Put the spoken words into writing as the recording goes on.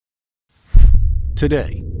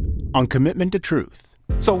Today, on Commitment to Truth.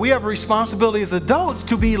 So we have a responsibility as adults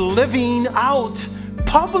to be living out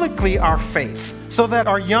publicly our faith so that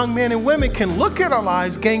our young men and women can look at our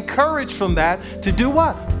lives, gain courage from that to do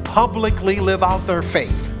what? Publicly live out their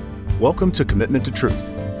faith. Welcome to Commitment to Truth,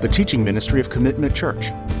 the teaching ministry of Commitment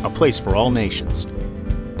Church, a place for all nations.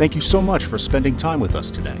 Thank you so much for spending time with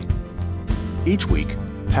us today. Each week,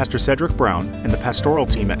 Pastor Cedric Brown and the pastoral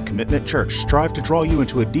team at Commitment Church strive to draw you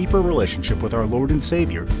into a deeper relationship with our Lord and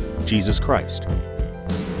Savior, Jesus Christ.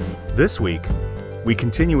 This week, we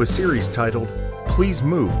continue a series titled, Please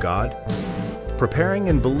Move, God, Preparing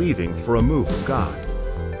and Believing for a Move of God.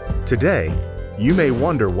 Today, you may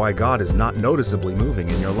wonder why God is not noticeably moving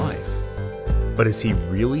in your life. But is He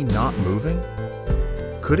really not moving?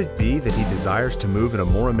 Could it be that He desires to move in a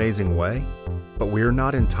more amazing way, but we are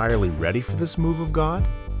not entirely ready for this move of God?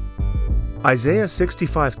 Isaiah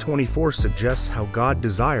 65:24 suggests how God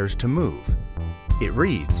desires to move. It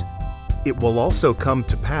reads, "It will also come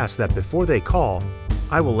to pass that before they call,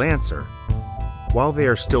 I will answer. While they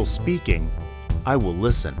are still speaking, I will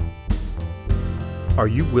listen." Are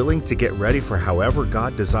you willing to get ready for however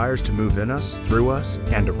God desires to move in us, through us,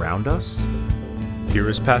 and around us? Here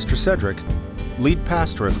is Pastor Cedric, lead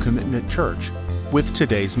pastor of Commitment Church, with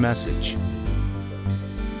today's message.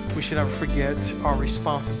 We should never forget our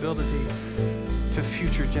responsibility to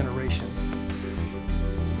future generations.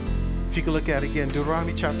 If you can look at it again,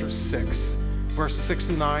 Deuteronomy chapter 6, verses 6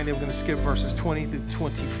 through 9, then we're going to skip verses 20 through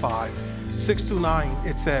 25. 6 through 9,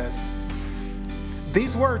 it says,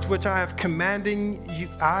 "These words which I am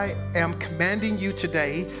commanding you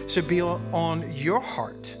today should be on your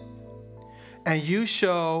heart, and you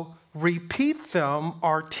shall repeat them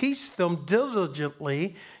or teach them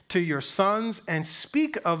diligently to your sons and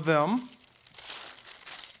speak of them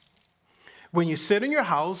when you sit in your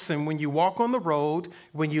house and when you walk on the road,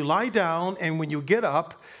 when you lie down and when you get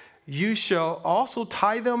up. You shall also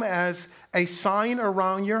tie them as a sign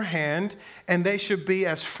around your hand, and they should be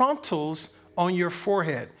as frontals on your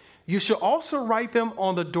forehead. You shall also write them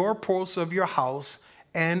on the doorposts of your house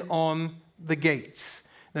and on the gates."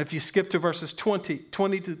 Now, if you skip to verses 20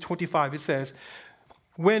 to 25, it says,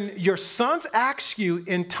 "When your sons ask you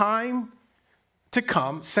in time to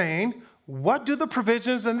come, saying, 'What do the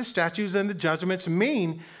provisions and the statutes and the judgments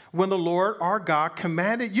mean when the Lord our God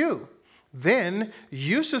commanded you?' Then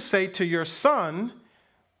you shall say to your son,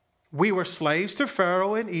 'We were slaves to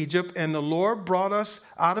Pharaoh in Egypt, and the Lord brought us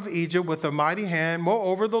out of Egypt with a mighty hand.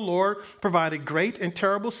 Moreover, the Lord provided great and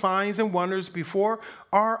terrible signs and wonders before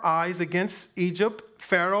our eyes against Egypt,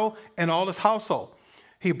 Pharaoh, and all his household.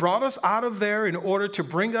 He brought us out of there in order to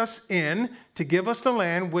bring us in, to give us the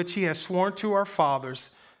land which he has sworn to our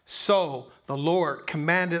fathers. So the Lord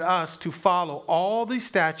commanded us to follow all these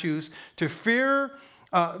statutes, to fear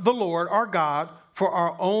the Lord our God for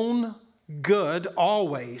our own good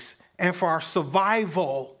always, and for our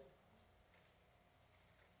survival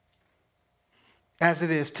as it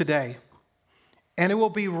is today. And it will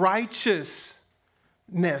be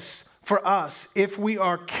righteousness for us if we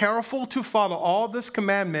are careful to follow all this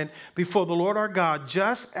commandment before the Lord our God,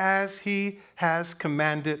 just as he has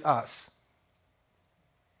commanded us."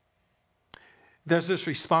 There's this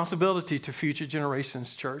responsibility to future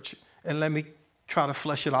generations, church. And let me try to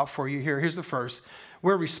flesh it out for you here. Here's the first.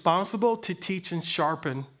 We're responsible to teach and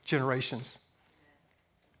sharpen generations.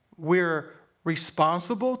 We're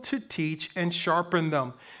responsible to teach and sharpen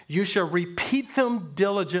them. You shall repeat them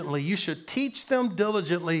diligently. You should teach them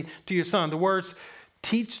diligently to your son. The words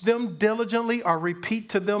teach them diligently or repeat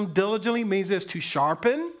to them diligently means this: to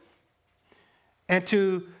sharpen and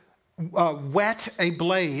to whet a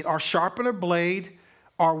blade or sharpen a blade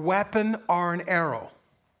or weapon or an arrow.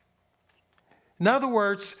 In other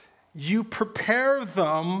words, you prepare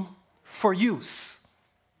them for use.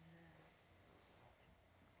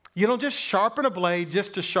 You don't just sharpen a blade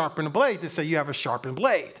just to sharpen a blade to say you have a sharpened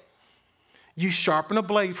blade. You sharpen a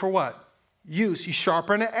blade for what? Use. You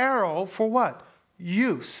sharpen an arrow for what?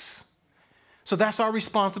 Use. So that's our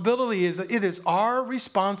responsibility. It is our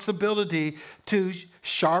responsibility to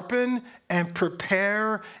sharpen and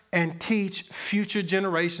prepare and teach future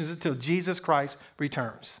generations until Jesus Christ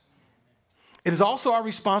returns. It is also our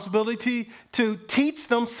responsibility to teach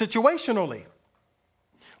them situationally.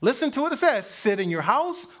 Listen to what it says. Sit in your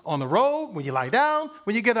house, on the road, when you lie down,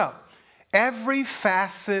 when you get up. Every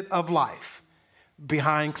facet of life,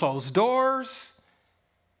 behind closed doors,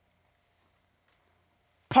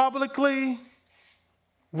 publicly,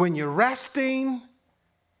 when you're resting,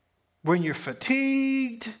 when you're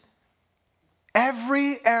fatigued,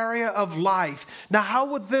 every area of life. Now, how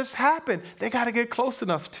would this happen? They got to get close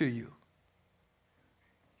enough to you.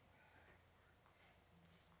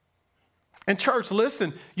 And church,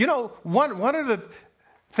 listen, one of the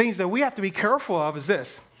things that we have to be careful of is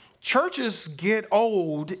this. Churches get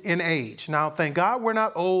old in age. Now, thank God we're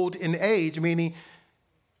not old in age, meaning,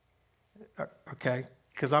 okay,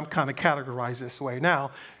 because I'm kind of categorized this way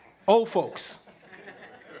now. Old folks.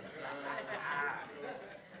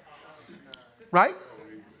 Right?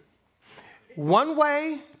 One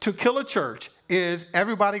way to kill a church is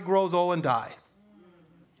everybody grows old and die.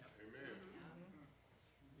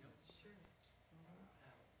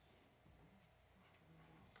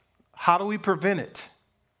 How do we prevent it?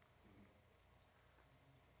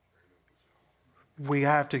 We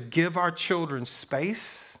have to give our children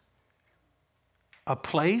space, a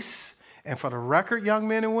place, and for the record, young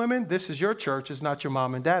men and women, this is your church. It's not your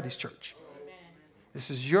mom and daddy's church. Amen. This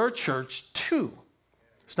is your church too.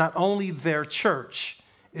 It's not only their church,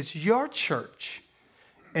 it's your church.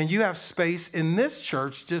 And you have space in this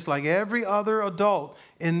church just like every other adult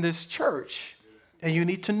in this church. And you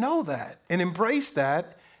need to know that and embrace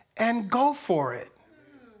that and go for it.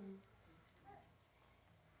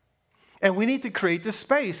 And we need to create the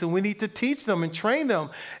space, and we need to teach them and train them.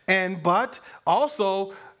 But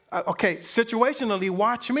also, situationally,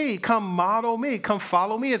 watch me. Come model me. Come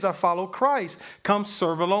follow me as I follow Christ. Come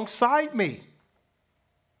serve alongside me.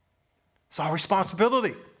 It's our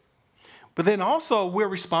responsibility. But then also, we're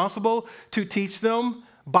responsible to teach them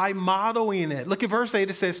by modeling it. Look at verse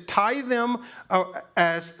 8. It says, tie them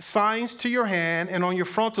as signs to your hand and on your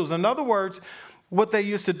frontals. In other words, what they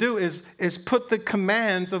used to do is put the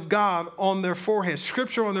commands of God on their forehead,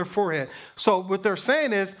 scripture on their forehead. So what they're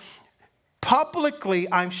saying is, publicly,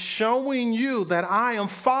 I'm showing you that I am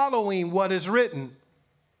following what is written.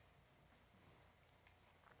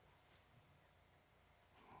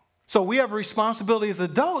 So we have a responsibility as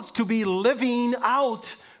adults to be living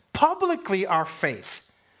out publicly our faith,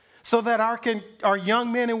 so that our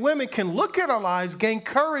young men and women can look at our lives, gain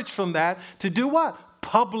courage from that to do what?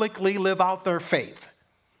 Publicly live out their faith.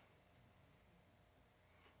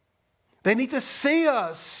 They need to see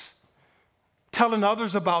us telling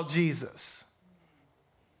others about Jesus.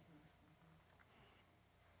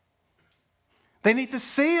 They need to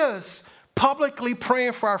see us publicly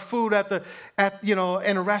praying for our food in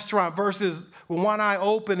a restaurant versus with one eye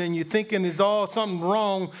open and you're thinking there's all something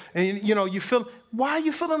wrong and why are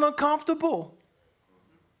you feeling uncomfortable?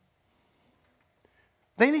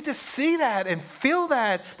 They need to see that and feel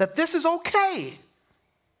that this is okay.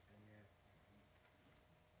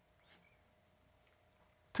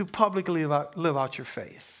 To publicly live out your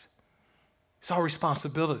faith. It's our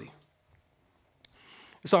responsibility.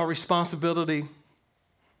 It's our responsibility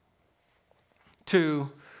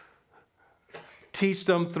to teach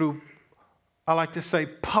them through, I like to say,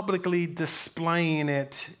 publicly displaying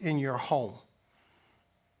it in your home.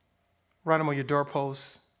 Write them on your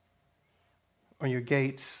doorposts, on your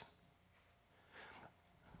gates.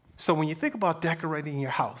 So when you think about decorating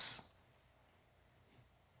your house,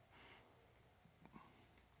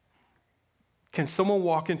 can someone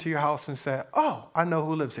walk into your house and say, oh, I know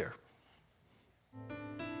who lives here?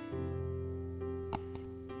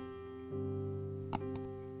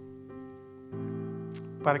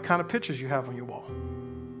 By the kind of pictures you have on your wall.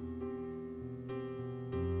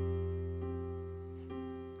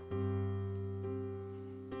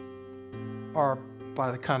 Or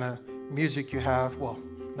by the kind of music you have. Well,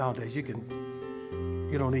 nowadays you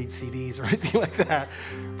don't need CDs or anything like that.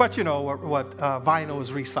 But you know what vinyl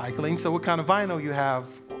is recycling. So what kind of vinyl you have,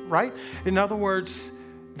 right? In other words,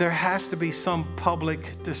 there has to be some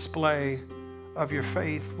public display of your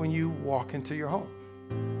faith when you walk into your home.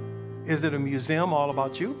 Is it a museum all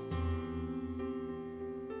about you?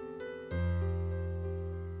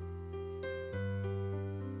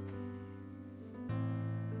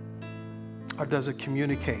 Or does it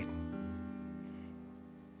communicate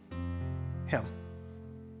Him?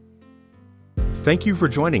 Thank you for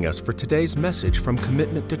joining us for today's message from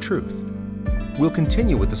Commitment to Truth. We'll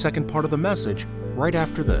continue with the second part of the message right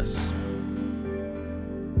after this.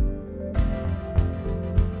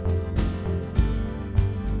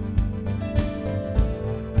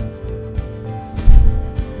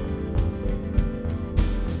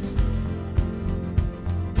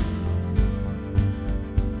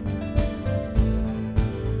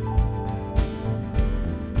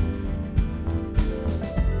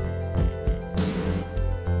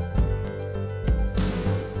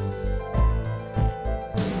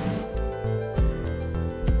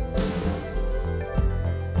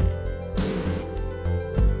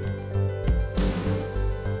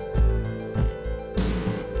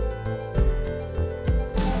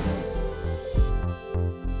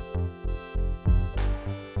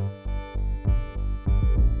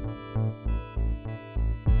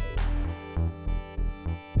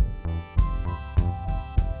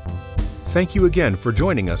 Thank you again for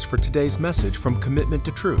joining us for today's message from Commitment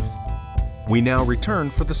to Truth. We now return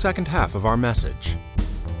for the second half of our message.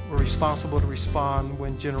 We're responsible to respond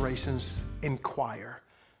when generations inquire.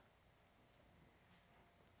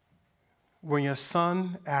 When your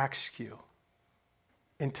son asks you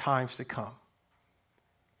in times to come,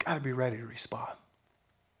 got to be ready to respond.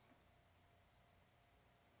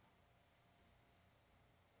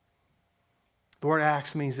 The word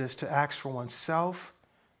ask means this: to ask for oneself,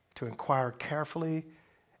 to inquire carefully,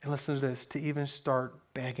 and listen to this, to even start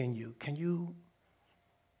begging you.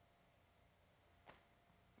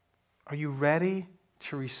 Are you ready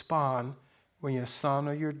to respond when your son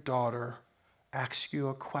or your daughter asks you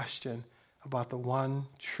a question about the one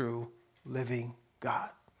true living God?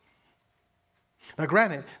 Now,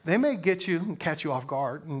 granted, they may get you and catch you off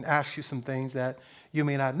guard and ask you some things that you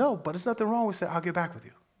may not know, but there's nothing wrong with saying, I'll get back with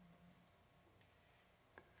you.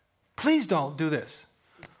 Please don't do this.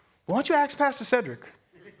 Why don't you ask Pastor Cedric?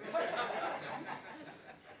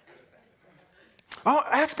 Oh,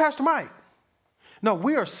 ask Pastor Mike. No,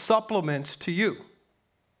 we are supplements to you.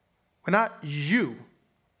 We're not you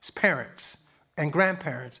as parents and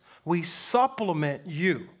grandparents. We supplement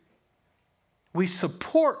you. We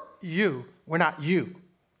support you. We're not you.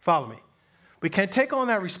 Follow me. We can't take on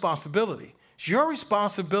that responsibility. It's your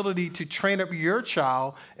responsibility to train up your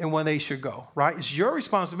child and when they should go, right? It's your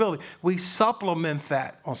responsibility. We supplement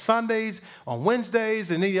that on Sundays, on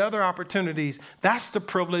Wednesdays, and any other opportunities. That's the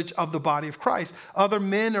privilege of the body of Christ. Other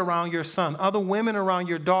men around your son, other women around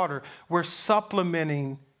your daughter, we're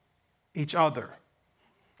supplementing each other.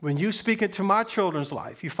 When you speak into my children's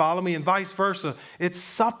life, you follow me, and vice versa. It's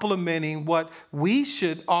supplementing what we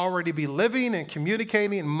should already be living and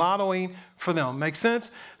communicating and modeling for them. Make sense?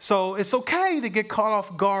 So it's okay to get caught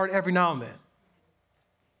off guard every now and then.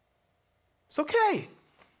 It's okay.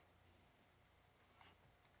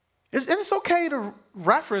 It's okay to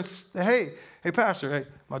reference, hey, Pastor, hey,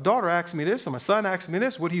 my daughter asked me this, and my son asked me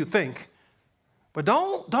this. What do you think? But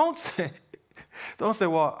don't say,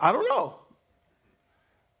 well, I don't know.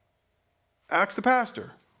 Ask the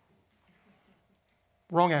pastor.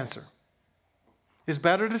 Wrong answer. It's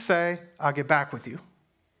better to say, I'll get back with you.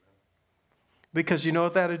 Because you know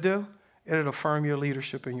what that'll do? It'll affirm your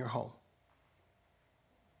leadership in your home.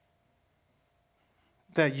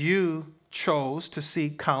 That you chose to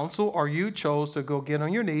seek counsel, or you chose to go get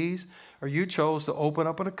on your knees, or you chose to open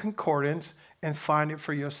up a concordance and find it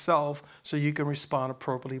for yourself so you can respond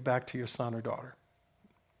appropriately back to your son or daughter.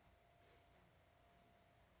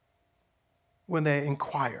 When they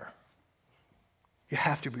inquire, you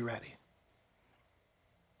have to be ready.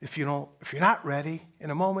 If you're not ready in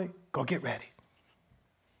a moment, go get ready.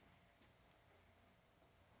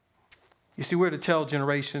 You see, we're to tell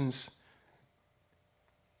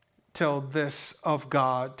this of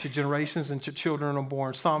God to generations and to children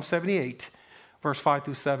unborn. Psalm 78, verse 5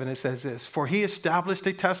 through 7, it says this: For he established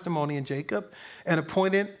a testimony in Jacob and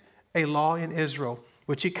appointed a law in Israel,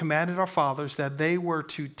 which he commanded our fathers, that they were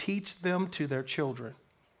to teach them to their children,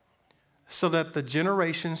 so that the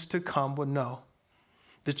generations to come would know,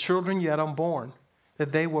 the children yet unborn,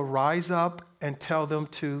 that they will rise up and tell them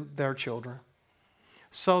to their children,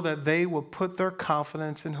 so that they will put their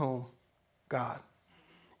confidence in whom? God,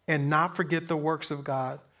 and not forget the works of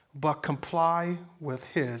God, but comply with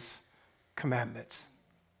his commandments.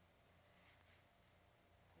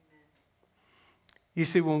 You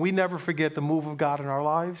see, when we never forget the move of God in our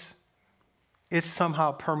lives, it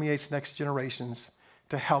somehow permeates next generations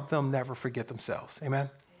to help them never forget themselves. Amen?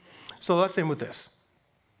 So let's end with this.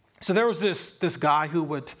 So there was this guy who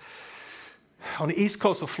would, on the east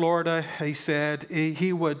coast of Florida, he said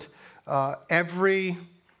he would every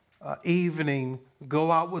evening go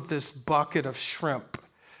out with this bucket of shrimp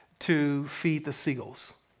to feed the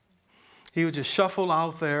seagulls. He would just shuffle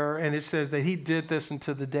out there, and it says that he did this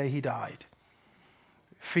until the day he died,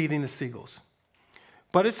 feeding the seagulls.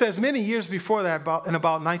 But it says many years before that, in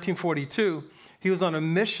about 1942, he was on a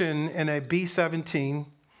mission in a B-17,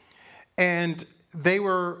 and they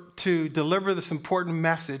were to deliver this important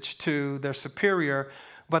message to their superior,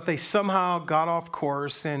 but they somehow got off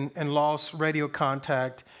course and lost radio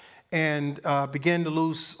contact and began to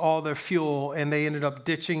lose all their fuel, and they ended up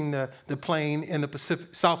ditching the plane in the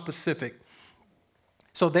South Pacific.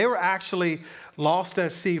 So they were actually lost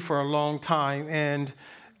at sea for a long time, and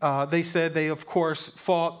they said they, of course,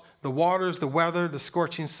 fought the waters, the weather, the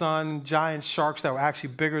scorching sun, giant sharks that were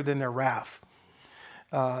actually bigger than their raft.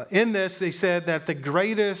 In this, they said that the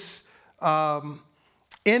greatest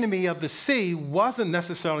enemy of the sea wasn't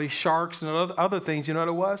necessarily sharks and other things. You know what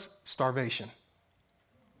it was? Starvation.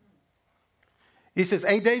 He says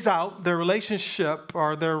 8 days out, their relationship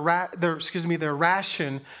or their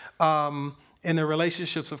ration in their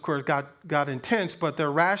relationships, of course, got intense, but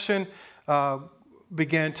their ration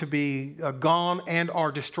began to be gone and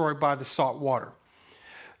are destroyed by the salt water.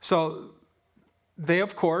 So they,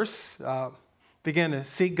 of course, began to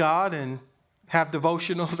seek God and have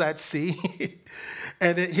devotionals at sea.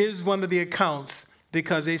 And here's one of the accounts,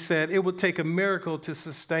 because they said it would take a miracle to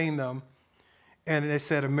sustain them. And they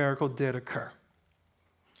said a miracle did occur.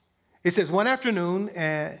 It says one afternoon,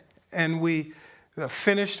 and we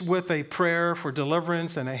finished with a prayer for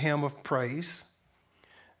deliverance and a hymn of praise.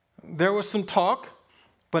 There was some talk,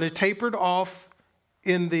 but it tapered off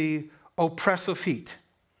in the oppressive heat.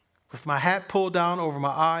 With my hat pulled down over my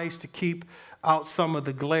eyes to keep out some of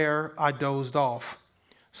the glare, I dozed off.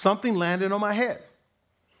 Something landed on my head.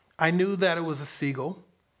 I knew that it was a seagull.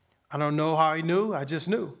 I don't know how I knew, I just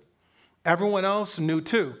knew. Everyone else knew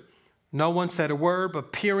too. No one said a word,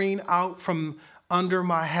 but peering out from under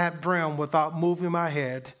my hat brim without moving my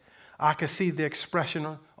head, I could see the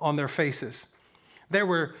expression on their faces. They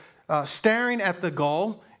were staring at the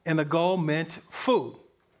gull, and the gull meant food,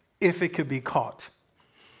 if it could be caught.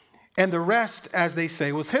 And the rest, as they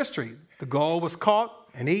say, was history. The gull was caught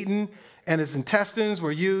and eaten, and its intestines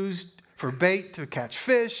were used for bait to catch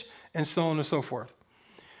fish, and so on and so forth.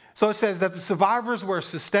 So it says that the survivors were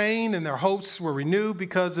sustained and their hopes were renewed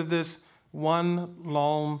because of this one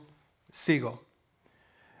lone seagull.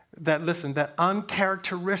 That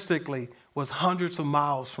uncharacteristically was hundreds of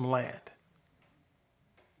miles from land.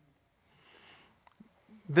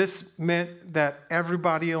 This meant that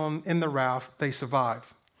everybody in the raft, they survived.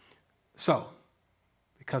 So,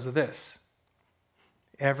 because of this,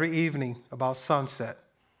 every evening about sunset,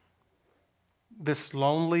 this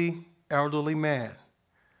lonely elderly man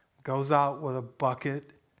goes out with a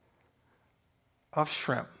bucket of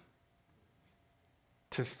shrimp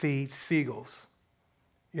to feed seagulls.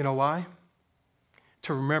 You know why?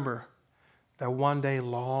 To remember that one day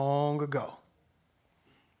long ago,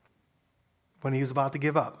 when he was about to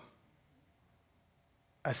give up,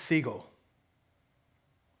 a seagull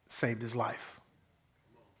saved his life.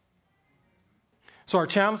 So our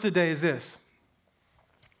challenge today is this.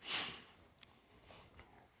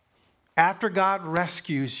 After God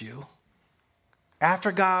rescues you,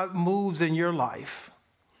 after God moves in your life,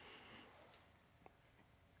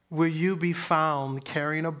 will you be found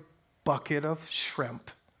carrying a bucket of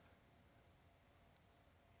shrimp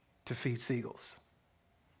to feed seagulls?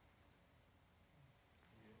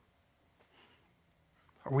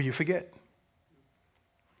 Or will you forget?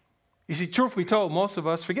 You see, truth be told, most of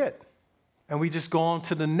us forget. And we just go on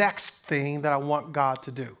to the next thing that I want God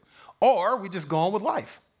to do. Or we just go on with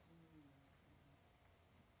life.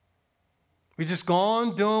 We just go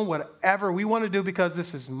on doing whatever we want to do because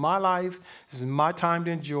this is my life. This is my time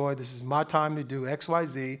to enjoy. This is my time to do X, Y,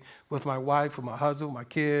 Z with my wife, with my husband, with my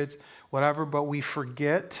kids, whatever. But we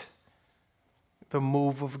forget the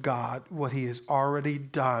move of God, what he has already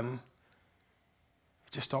done.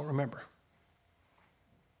 Just don't remember.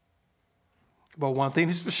 But one thing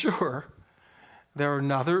is for sure,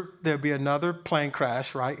 there'll be another plane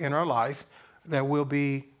crash, right, in our life that we'll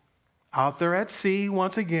be out there at sea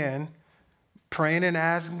once again, praying and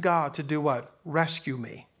asking God to do what? Rescue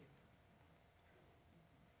me.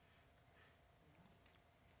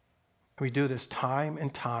 We do this time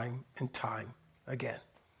and time and time again.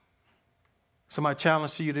 So my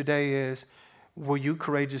challenge to you today is, will you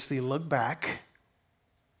courageously look back,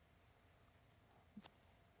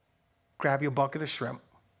 grab your bucket of shrimp,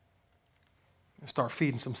 and start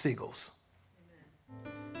feeding some seagulls?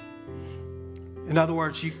 Amen. In other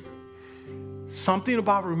words, something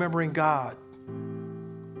about remembering God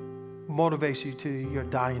motivates you to your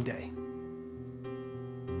dying day.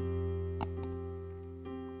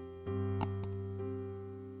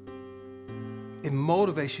 It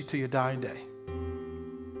motivates you to your dying day.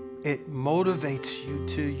 It motivates you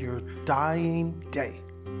to your dying day.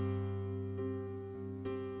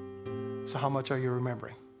 So how much are you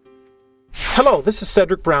remembering? Hello, this is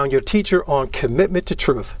Cedric Brown, your teacher on Commitment to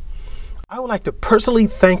Truth. I would like to personally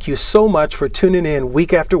thank you so much for tuning in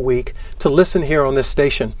week after week to listen here on this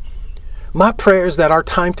station. My prayer is that our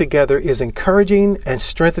time together is encouraging and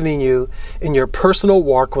strengthening you in your personal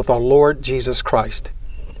walk with our Lord Jesus Christ.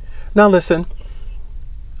 Now listen,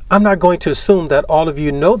 I'm not going to assume that all of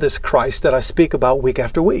you know this Christ that I speak about week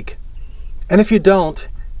after week. And if you don't,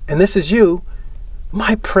 and this is you,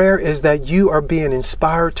 my prayer is that you are being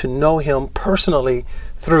inspired to know him personally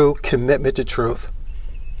through Commitment to Truth.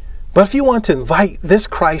 But if you want to invite this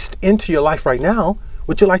Christ into your life right now,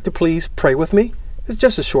 would you like to please pray with me? It's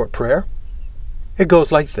just a short prayer. It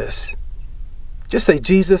goes like this. Just say,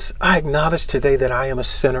 Jesus, I acknowledge today that I am a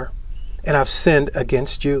sinner and I've sinned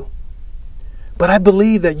against you. But I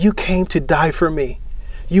believe that you came to die for me.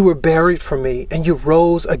 You were buried for me and you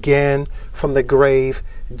rose again from the grave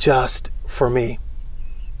just for me.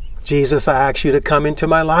 Jesus, I ask you to come into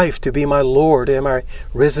my life to be my Lord and my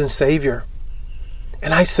risen Savior.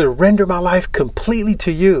 And I surrender my life completely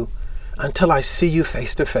to you until I see you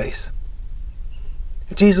face to face.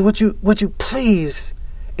 Jesus, would you please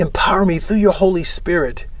empower me through your Holy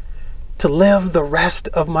Spirit to live the rest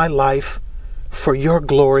of my life for your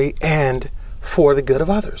glory and for the good of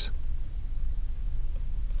others.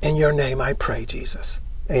 In your name I pray, Jesus.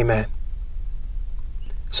 Amen.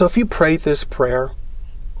 So if you prayed this prayer,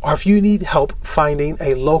 or if you need help finding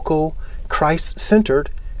a local Christ-centered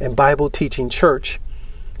and Bible-teaching church,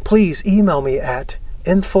 please email me at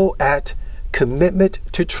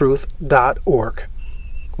info@commitmenttotruth.org.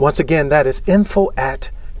 Once again, that is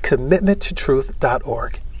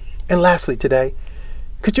info@commitmenttotruth.org. And lastly today,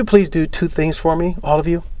 could you please do two things for me, all of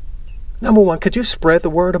you? Number one, could you spread the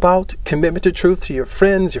word about Commitment to Truth to your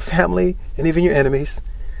friends, your family, and even your enemies?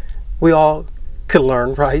 We all could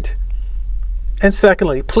learn, right? And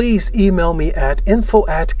secondly, please email me at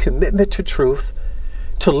info@commitmenttotruth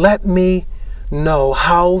to let me know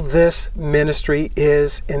how this ministry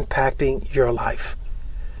is impacting your life.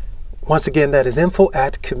 Once again, that is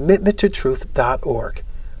info@commitmenttotruth.org.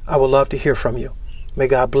 I would love to hear from you. May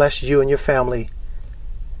God bless you and your family,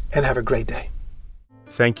 and have a great day.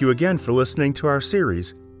 Thank you again for listening to our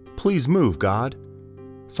series, Please Move, God.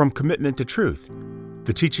 From Commitment to Truth,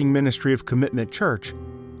 the teaching ministry of Commitment Church,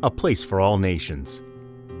 a place for all nations.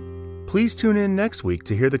 Please tune in next week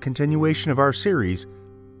to hear the continuation of our series,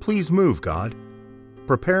 Please Move, God,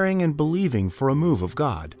 preparing and believing for a move of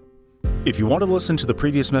God. If you want to listen to the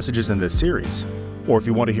previous messages in this series, or if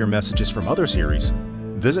you want to hear messages from other series,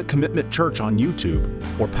 visit Commitment Church on YouTube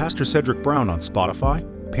or Pastor Cedric Brown on Spotify,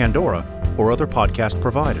 Pandora, or other podcast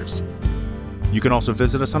providers. You can also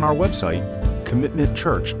visit us on our website,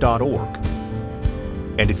 commitmentchurch.org.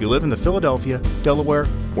 And if you live in the Philadelphia, Delaware,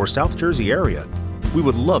 or South Jersey area, we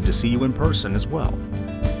would love to see you in person as well.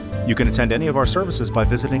 You can attend any of our services by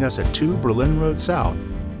visiting us at 2 Berlin Road South,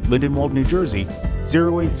 Lindenwold, New Jersey,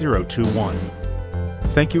 08021.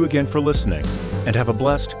 Thank you again for listening, and have a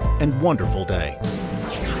blessed and wonderful day.